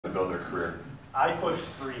I push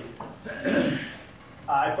 3.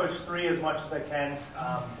 I push 3 as much as I can.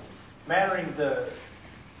 Mattering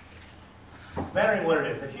what it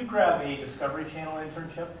is. If you grab a Discovery Channel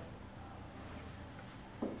internship,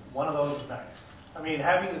 one of those is nice. I mean,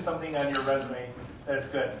 having something on your resume that's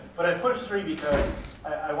good. But I push 3 because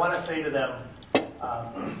I want to say to them,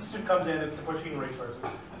 the student comes in to push human resources.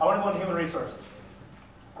 I want to go into human resources.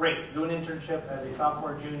 Great, do an internship as a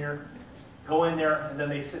sophomore, junior, go in there, and then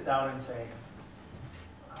they sit down and say,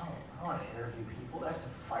 oh, I want to interview people, I have to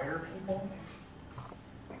fire people.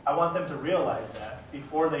 I want them to realize that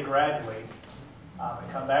before they graduate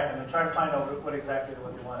and come back and then try to find out what exactly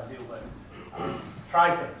what they want to do, but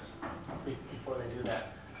try things before they do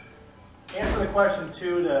that. Answer the question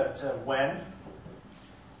too to when.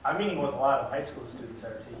 I'm meeting with a lot of high school students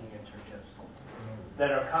that are taking internships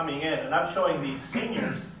that are coming in, and I'm showing these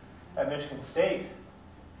seniors at Michigan State,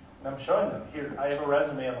 and I'm showing them, here, I have a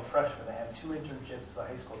resume of a freshman that had 2 internships as a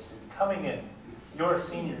high school student. Coming in, you're a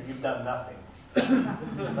senior, you've done nothing.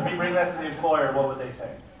 Let me bring that to the employer, what would they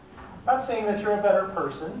say? Not saying that you're a better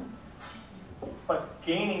person, but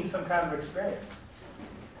gaining some kind of experience.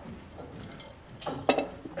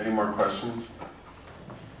 Any more questions?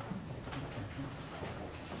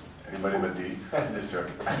 Anybody but D? Just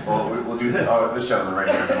joking. Well, we'll do this gentleman right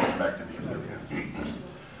here, and then we'll come back to D.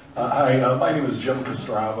 Hi, my name is Jim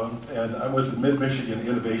Kostrava, and I'm with the Mid-Michigan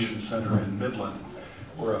Innovation Center in Midland.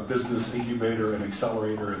 We're a business incubator and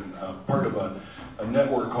accelerator and part of a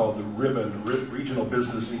network called the Ribbon, Regional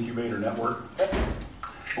Business Incubator Network.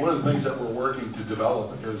 One of the things that we're working to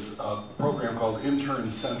develop is a program called Intern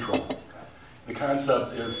Central. The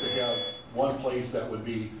concept is to have one place that would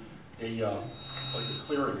be like a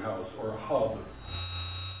clearinghouse or a hub.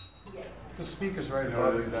 The speaker's right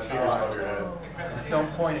above you. Your head.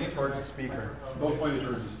 Don't point it towards the speaker. Don't point it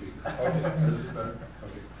towards the speaker. Okay, this is better.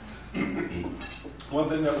 Okay. One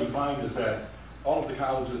thing that we find is that all of the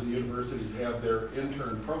colleges and universities have their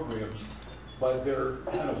intern programs, but they're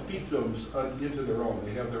kind of fiefdoms into their own.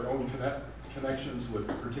 They have their own connections with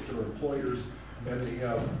particular employers, and they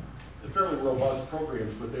have fairly robust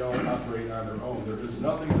programs, but they all operate on their own. There is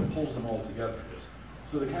nothing that pulls them all together.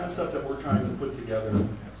 So the concept that we're trying to put together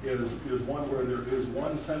is one where there is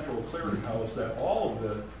one central clearinghouse that all of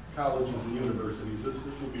the colleges and universities, this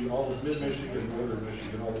would be all of mid-Michigan, northern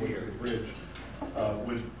Michigan, all the way to the bridge,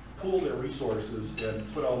 would pool their resources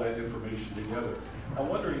and put all that information together. I'm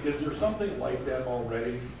wondering, is there something like that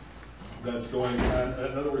already that's going on?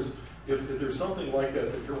 In other words, if there's something like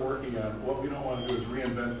that that you're working on, what we don't want to do is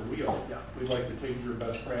reinvent the wheel. Yeah. We'd like to take your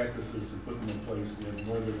best practices and put them in place in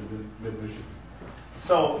northern and mid-Michigan.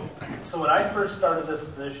 So when I first started this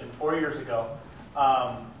position 4 years ago,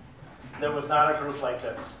 there was not a group like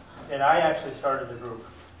this. And I actually started the group,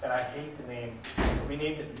 and I hate the name. We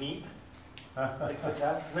named it MEEP, like the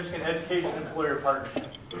test, Michigan Education Employer Partnership.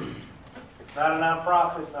 It's not a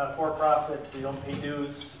nonprofit, it's not a for-profit, we don't pay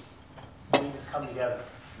dues, we just come together.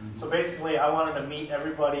 So basically, I wanted to meet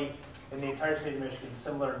everybody in the entire state of Michigan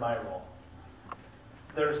similar to my role.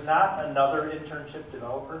 There's not another internship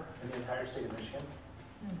developer in the entire state of Michigan.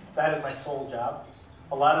 That is my sole job.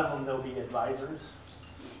 A lot of them, they'll be advisors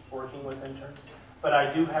working with interns. But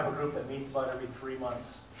I do have a group that meets about every 3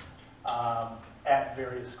 months at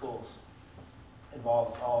various schools.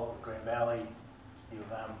 Involves all of Grand Valley, U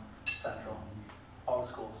of M, Central, all the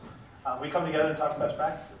schools. We come together and talk best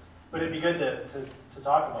practices. But it'd be good to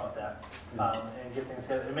talk about that and get things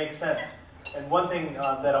together. It makes sense. And one thing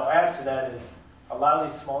that I'll add to that is a lot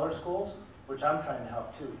of these smaller schools, which I'm trying to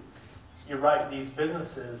help too. You're right, these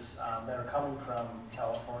businesses that are coming from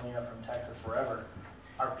California, from Texas, wherever,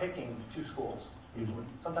 are picking 2 schools, usually,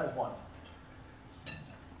 sometimes 1.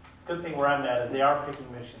 Good thing where I'm at is they are picking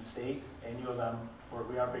Michigan State and U of M, where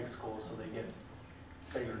we are big schools, so they get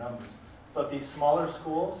bigger numbers. But these smaller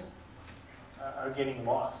schools are getting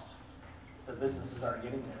lost. The businesses aren't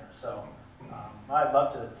getting there. So I'd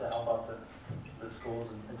love to help out the schools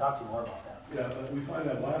and talk to you more about that. Yeah, we find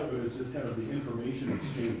that a lot of it is just kind of the information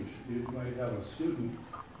exchange. You might have a student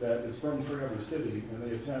that is from Traverse City and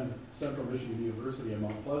they attend Central Michigan University in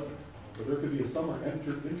Mount Pleasant. But there could be a summer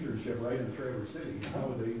internship right in Traverse City. How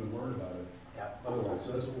would they even learn about it? Yeah. Otherwise,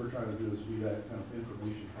 so that's what we're trying to do is be that kind of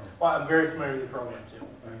information hub. Well, I'm very familiar with the program too,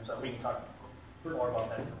 Right. so we can talk more about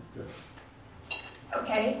that too. Good.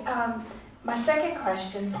 Okay, my second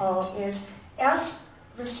question, Paul, is as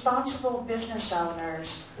responsible business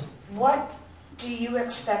owners, what do you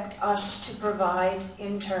expect us to provide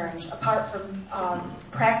interns, apart from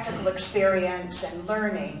practical experience and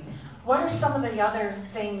learning? What are some of the other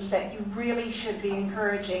things that you really should be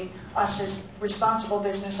encouraging us as responsible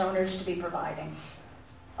business owners to be providing?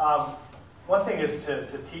 One one thing is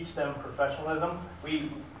to teach them professionalism. We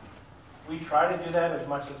try to do that as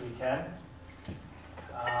much as we can.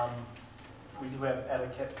 We do have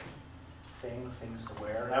etiquette things to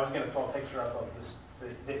wear. And I was going to throw a picture up of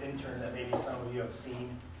the intern that maybe some of you have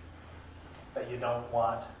seen that you don't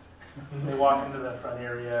want. They walk into the front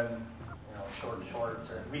area and short shorts,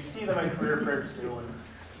 or we see them in career fairs too, and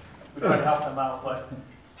we try to help them out. But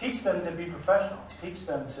teach them to be professional. Teach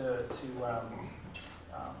them to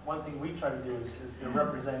one thing we try to do is they're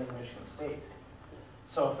representing Michigan State.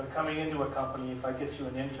 So if they're coming into a company, if I get you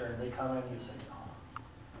an intern, they come in and you say, no,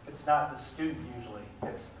 it's not the student usually.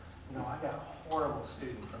 It's, I got a horrible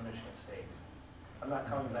student from Michigan State. I'm not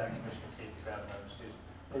coming back to Michigan State to grab another student.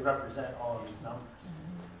 They represent all of these numbers.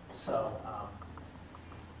 So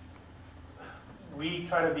we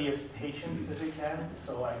try to be as patient as we can.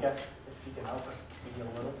 So I guess if you can help us be a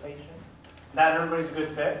little patient. Not everybody's a good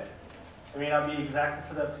fit. I may not be exactly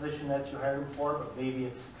for that position that you hired them for, but maybe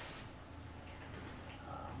it's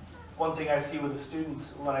one thing I see with the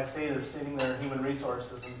students when I say they're sitting there in human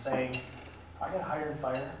resources and saying, I got hired and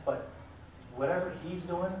fired, but whatever he's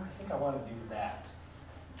doing, I think I want to do that.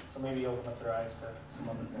 So maybe open up their eyes to some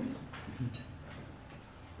other things.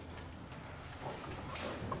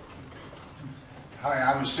 Hi,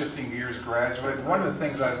 I'm a Shifting Gears graduate. One of the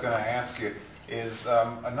things I was going to ask you is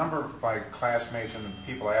a number of my classmates and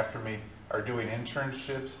the people after me are doing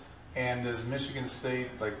internships. And does Michigan State,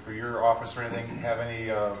 like for your office or anything, have any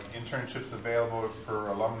internships available for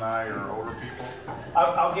alumni or older people?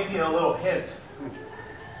 I'll give you a little hint.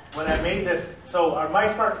 When I made this, so our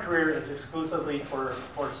My Smart Career is exclusively for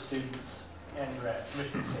students and grads,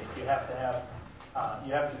 Michigan State. You have to have,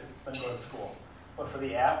 go to school. But for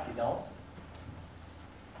the app, you don't.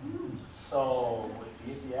 So if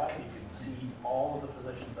you get the app, you can see all of the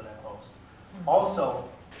positions that I post. Also,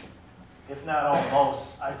 if not almost,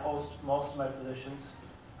 I post most of my positions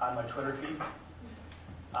on my Twitter feed.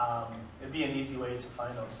 It'd be an easy way to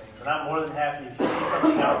find those things. And I'm more than happy if you see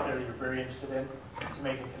something out there you're very interested in to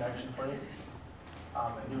make a connection for you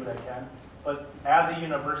and do what I can. But as a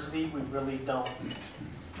university, we really don't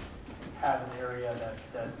have an area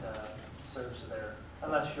that serves there,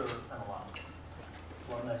 unless you're an alum.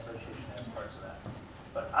 Alumni Association has parts of that.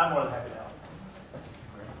 But I'm more than happy to help.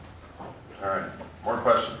 All right, more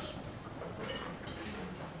questions?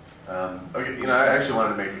 Okay, I actually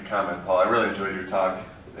wanted to make a comment, Paul. I really enjoyed your talk,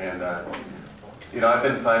 and I've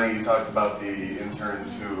been finding you talked about the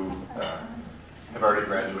interns who have already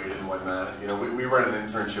graduated and whatnot. We run an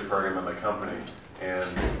internship program at my company, and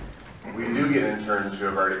we do get interns who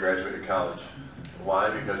have already graduated college. Why?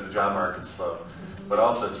 Because the job market's slow, but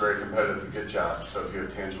also it's very competitive to get jobs. So if you have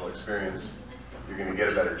tangible experience, you're going to get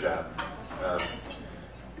a better job.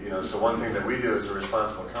 So one thing that we do as a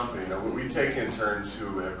responsible company, we take interns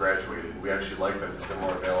who have graduated. We actually like them because they're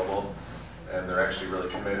more available and they're actually really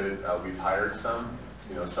committed. We've hired some,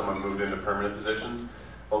 someone moved into permanent positions,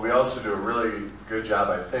 but we also do a really good job,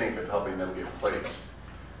 I think, of helping them get placed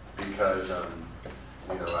because,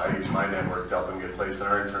 I use my network to help them get placed, and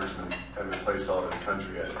our interns have been placed all over the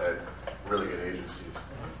country at really good agencies.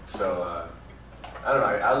 So, I don't know,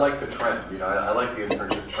 I like the trend, I like the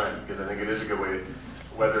internship trend because I think it is a good way,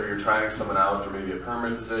 whether you're trying someone out for maybe a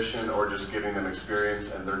permanent position or just giving them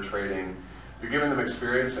experience and they're trading, you're giving them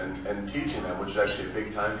experience and teaching them, which is actually a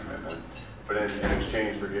big time commitment. But in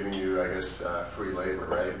exchange, they're giving you, I guess, free labor,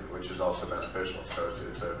 right? Which is also beneficial. So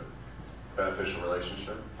it's a beneficial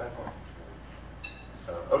relationship. Definitely.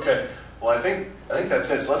 So, okay. Well, I think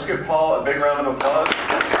that's it. So let's give Paul a big round of applause.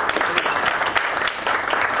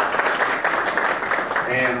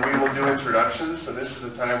 And we will do introductions. So this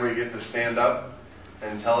is the time where you get to stand up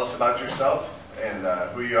and tell us about yourself and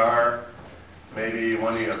who you are, maybe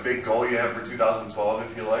a big goal you have for 2012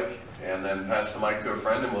 if you like, and then pass the mic to a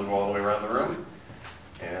friend and we'll go all the way around the room.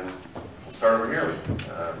 And we'll start over here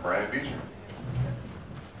with Brian Beecher.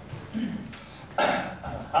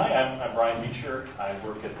 Hi, I'm Brian Beecher. I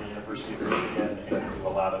work at the University of Michigan and do a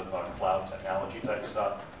lot of cloud technology type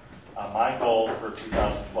stuff. My goal for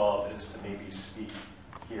 2012 is to maybe speak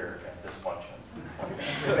here at this function.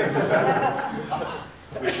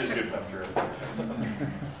 Wishes do come true.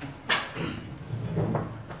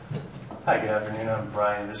 Hi, good afternoon. I'm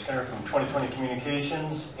Brian Vissner from 2020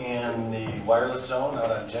 Communications in the wireless zone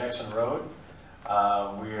out on Jackson Road.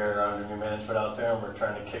 We are under new management out there and we're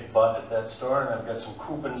trying to kick butt at that store. And I've got some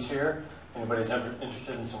coupons here. If anybody's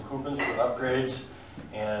interested in some coupons for upgrades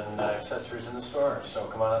and accessories in the store. So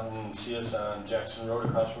come on out and see us on Jackson Road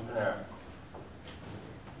across from Panera.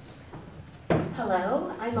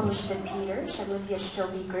 Hello, I'm Elizabeth Peters. I'm with the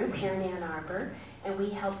Astilbe Group here in Ann Arbor, and we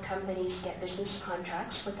help companies get business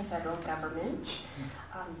contracts with the federal government.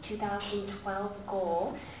 2012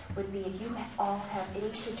 goal would be if you all have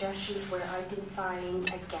any suggestions where I can find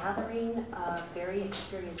a gathering of very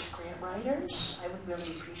experienced grant writers, I would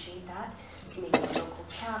really appreciate that. Maybe a local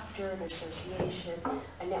chapter, an association,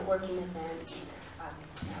 a networking event. That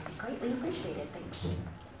would be greatly appreciated. Thanks.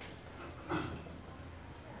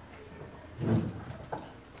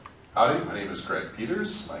 Howdy, my name is Craig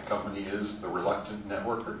Peters. My company is The Reluctant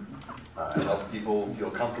Networker. I help people feel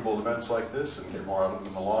comfortable at events like this and get more out of them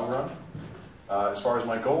in the long run. As far as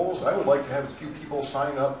my goals, I would like to have a few people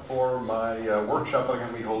sign up for my workshop that I'm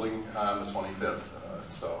going to be holding on the 25th.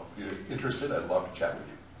 So if you're interested, I'd love to chat with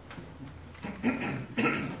you.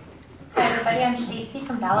 Hi everybody, I'm Stacy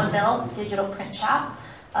from Dollar Bill Digital Print Shop.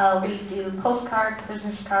 We do postcards,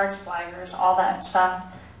 business cards, flyers, all that stuff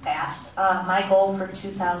fast. My goal for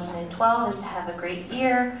 2012 is to have a great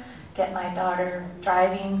year, get my daughter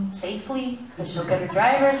driving safely, because she'll get her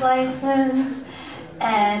driver's license,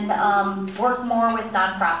 and work more with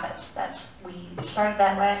nonprofits. We started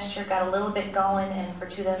that last year, got a little bit going, and for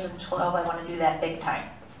 2012 I want to do that big time.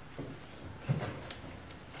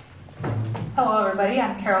 Hello everybody,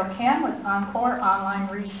 I'm Carol Can with Encore Online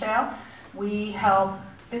Resale. We help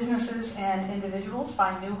businesses and individuals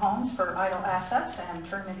find new homes for idle assets and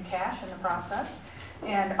turn them into cash in the process.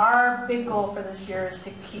 And our big goal for this year is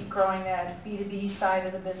to keep growing that B2B side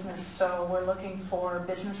of the business. So we're looking for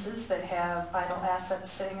businesses that have idle assets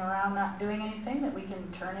sitting around not doing anything that we can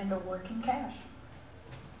turn into working cash.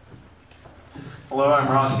 Hello, I'm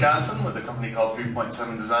Ross Johnson with a company called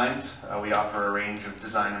 3.7 Designs. We offer a range of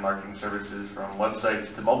design and marketing services from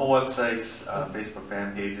websites to mobile websites, Facebook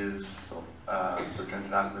fan pages, search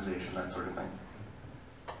engine optimization, that sort of thing.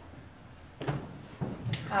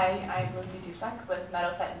 Hi, I'm Lindsay Dusak with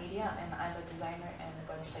Meadowfet Media, and I'm a designer and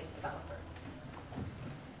a website developer.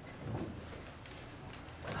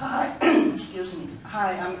 Hi, excuse me.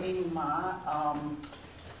 Hi, I'm Amy Ma.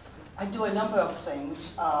 I do a number of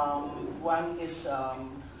things. One is a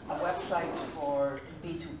website for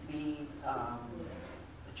B2B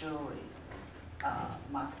jewelry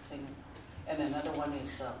marketing, and another one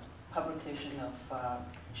is publication of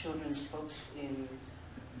children's books in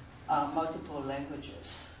multiple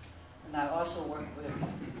languages. And I also work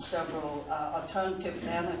with several alternative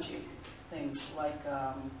energy things like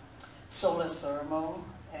solar thermal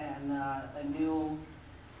and a new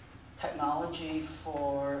technology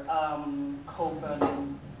for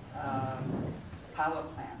coal-burning power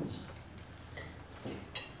plants.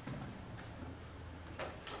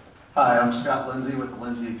 Hi, I'm Scott Lindsay with the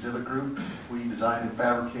Lindsay Exhibit Group. We design and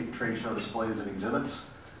fabricate trade show displays and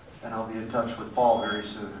exhibits, and I'll be in touch with Paul very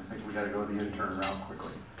soon. I think we got to go the intern route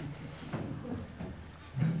quickly.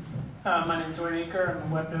 My name is Wayne Aker.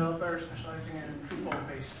 I'm a web developer specializing in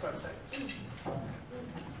Drupal-based websites.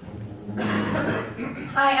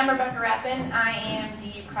 Hi, I'm Rebecca Rappin. I am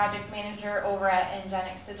the project manager over at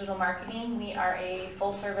Jaques Digital Marketing. We are a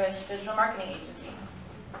full-service digital marketing agency.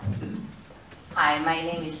 Hi, my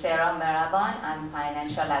name is Sarah Marabon. I'm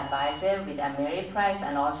financial advisor with Ameriprise,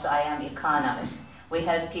 and also I am economist. We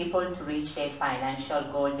help people to reach their financial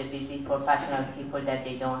goal, the busy professional people that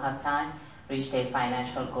they don't have time, reach their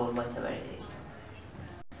financial goal, whatever it is.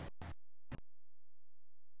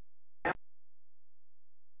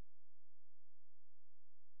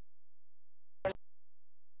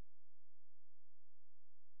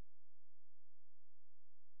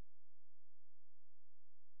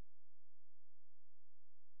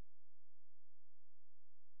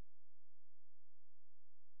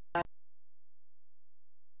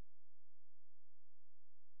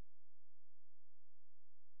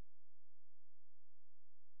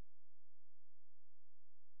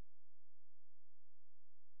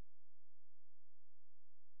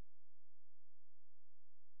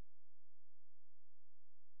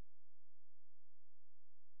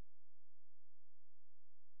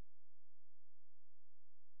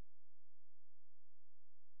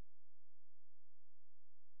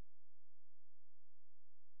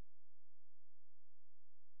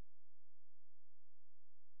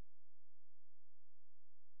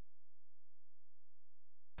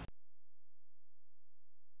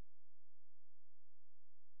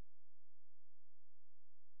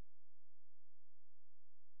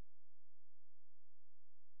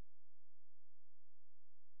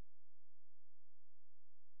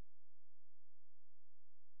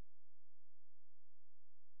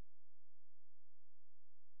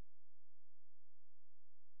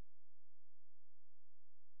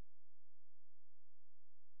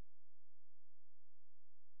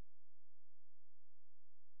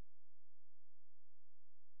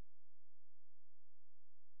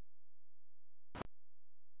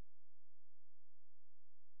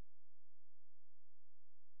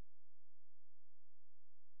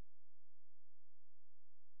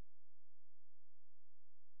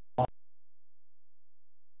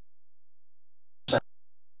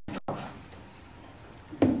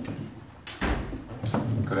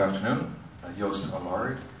 afternoon. Joost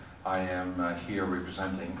Allard. I am here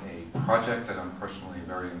representing a project that I'm personally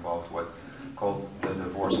very involved with called the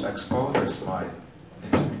Divorce Expo. That's my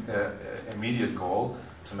immediate goal,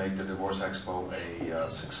 to make the Divorce Expo a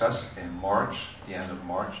success in March, the end of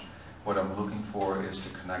March. What I'm looking for is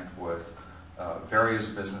to connect with various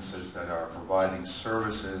businesses that are providing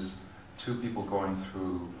services to people going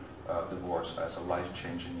through divorce as a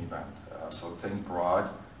life-changing event. So think broad.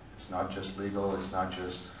 It's not just legal, it's not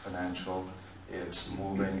just financial, it's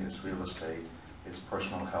moving, it's real estate, it's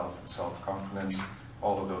personal health and self-confidence,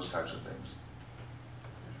 all of those types of things.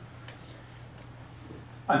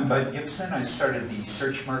 I'm Bud Gibson. I started the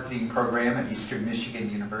search marketing program at Eastern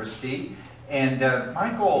Michigan University. And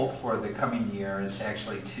my goal for the coming year is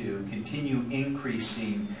actually to continue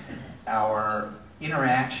increasing our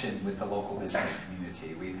interaction with the local business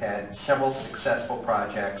community. We've had several successful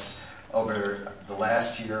projects over the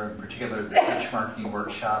last year, in particular the search marketing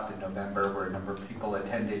workshop in November, where a number of people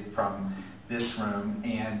attended from this room,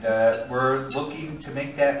 and we're looking to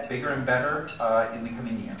make that bigger and better in the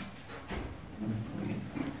coming year.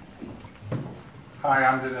 Hi,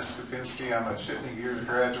 I'm Dennis Skupinski. I'm a Shifting Gears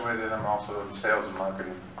graduate, and I'm also in sales and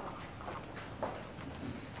marketing.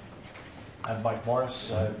 I'm Mike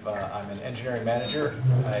Morris. I'm an engineering manager.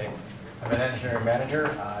 I'm an engineering manager.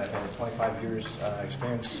 I have 25 years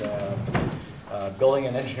experience building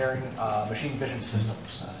and engineering machine vision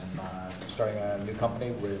systems. I'm starting a new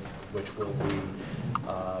company which will be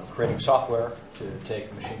creating software to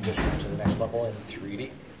take machine vision to the next level in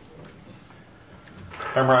 3D.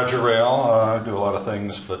 I'm Roger Rayle. I do a lot of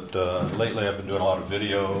things, but lately I've been doing a lot of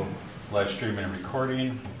video, live streaming and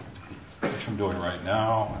recording, which I'm doing right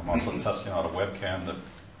now. I'm also testing out a webcam that I'm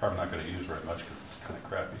probably not going to use very much because it's kind of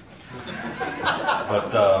crappy.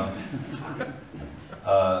 But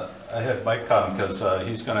I had Mike come because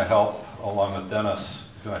he's going to help, along with Dennis,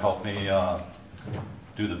 he's going to help me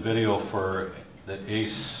do the video for the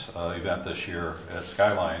ACE event this year at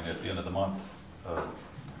Skyline at the end of the month.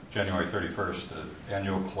 January 31st,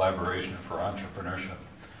 annual collaboration for entrepreneurship.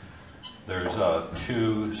 There's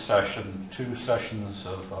two sets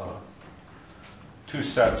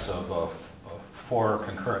of 4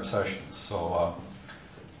 concurrent sessions. So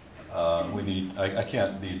we need, I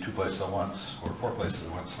can't be 2 places at once or 4 places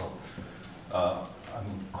at once. So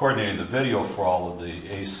I'm coordinating the video for all of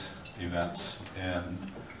the ACE events,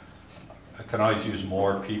 and I can always use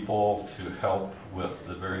more people to help with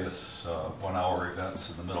the various 1-hour events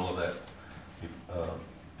in the middle of that,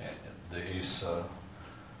 the ACE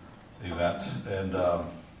event. And I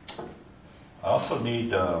also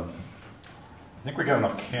need, I think we got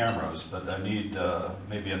enough cameras, but I need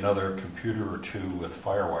maybe another computer or 2 with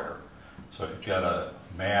FireWire. So if you've got a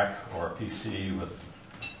Mac or a PC with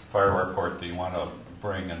FireWire port that you want to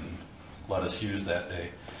bring and let us use that day.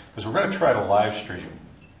 Because we're going to try to live stream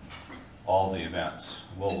all the events.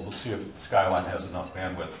 We'll see if Skyline has enough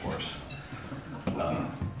bandwidth for us.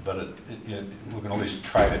 But we can at least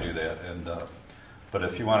try to do that. And but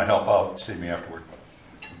if you want to help out, see me afterward.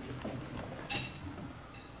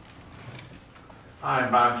 Hi,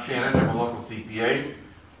 I'm Bob Shannon. I'm a local CPA,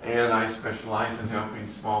 and I specialize in helping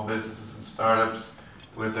small businesses and startups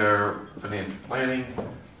with their financial planning,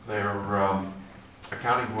 their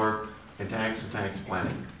accounting work, and tax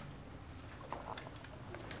planning.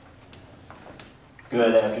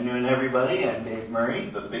 Good afternoon, everybody. I'm Dave Murray,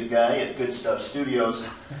 the big guy at Good Stuff Studios,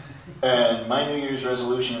 and my New Year's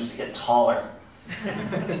resolution is to get taller.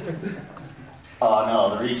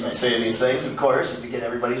 No, the reason I say these things, of course, is to get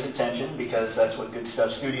everybody's attention, because that's what Good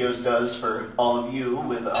Stuff Studios does for all of you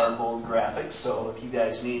with our bold graphics. So if you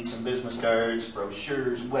guys need some business cards,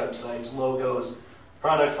 brochures, websites, logos,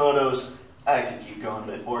 product photos, I could keep going,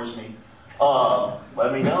 but it bores me.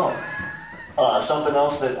 Let me know. Something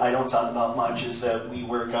else that I don't talk about much is that we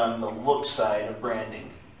work on the look side of branding.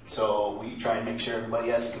 So we try and make sure everybody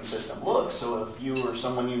has a consistent look. So if you or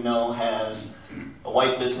someone you know has a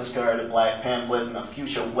white business card, a black pamphlet, and a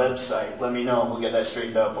fuchsia website, let me know and we'll get that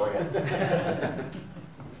straightened out for you.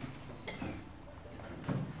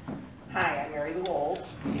 Hi, I'm Mary Lou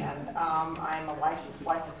Olds, and I'm a licensed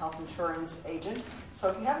life and health insurance agent. So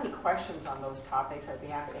if you have any questions on those topics, I'd be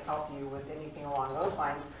happy to help you with anything along those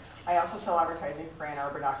lines. I also sell advertising for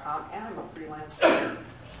AnnArbor.com, and I'm a freelance writer.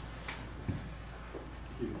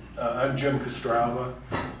 I'm Jim Kostrava.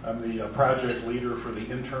 I'm the project leader for the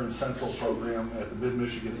Intern Central program at the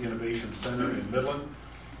Mid-Michigan Innovation Center in Midland.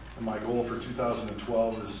 And my goal for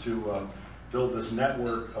 2012 is to build this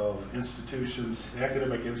network of institutions,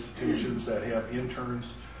 academic institutions that have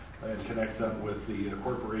interns, and connect them with the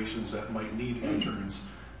corporations that might need interns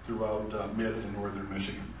throughout mid and northern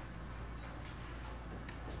Michigan.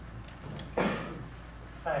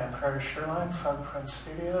 Carter Sherline from Print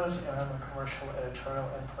Studios, and I'm a commercial editorial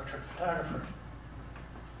and portrait photographer.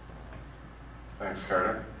 Thanks,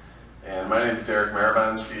 Carter. And my name is Derek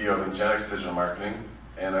Marabon, CEO of Jaques Digital Marketing,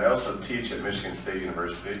 and I also teach at Michigan State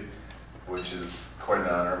University, which is quite an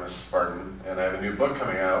honor. I'm a Spartan, and I have a new book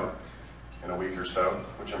coming out in a week or so,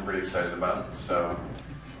 which I'm pretty excited about. So,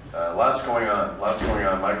 lots going on.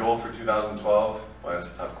 My goal for 2012, well,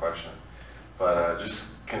 that's a tough question, but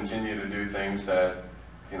just continue to do things that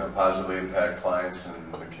positively impact clients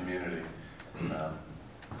and the community, which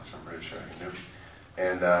I'm pretty sure I can do.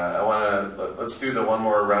 And I want to, let's do the one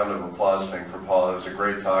more round of applause thing for Paul. It was a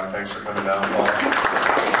great talk. Thanks for coming down, Paul.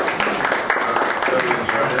 Really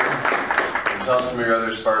enjoyed it. And tell some of your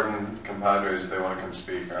other Spartan compadres if they want to come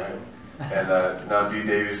speak, all right? And now Dee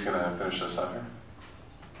Davy's going to finish us up here.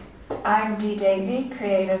 I'm Dee Davy,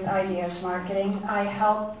 Creative Ideas Marketing. I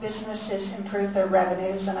help businesses improve their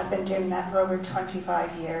revenues, and I've been doing that for over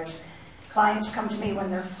 25 years. Clients come to me when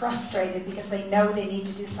they're frustrated because they know they need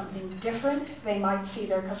to do something different. They might see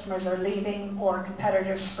their customers are leaving or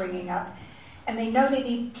competitors springing up, and they know they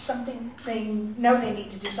need to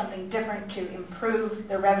do something different to improve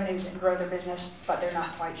their revenues and grow their business, but they're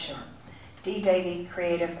not quite sure. Dee Davy,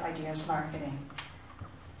 Creative Ideas Marketing.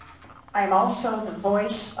 I'm also the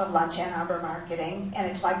voice of Lunch Ann Arbor Marketing,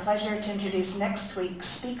 and it's my pleasure to introduce next week's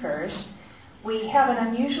speakers. We have an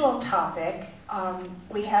unusual topic.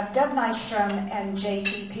 We have Deb Nystrom and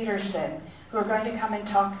J.T. Peterson, who are going to come and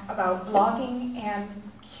talk about blogging and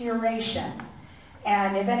curation.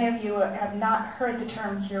 And if any of you have not heard the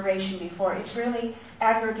term curation before, it's really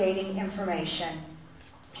aggregating information.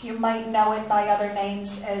 You might know it by other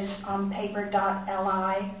names as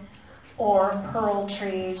paper.li or Pearl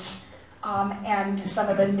Trees, and some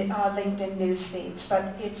of the LinkedIn news feeds.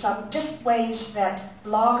 But it's just ways that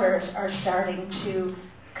bloggers are starting to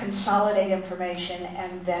consolidate information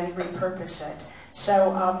and then repurpose it.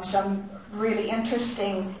 So some really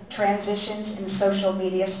interesting transitions in social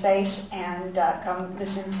media space, and come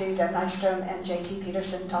listen to Deb Nystrom and J.T.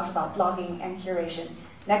 Peterson talk about blogging and curation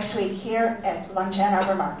next week here at Lunch Ann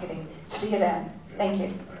Arbor Marketing. See you then. Thank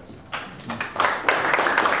you.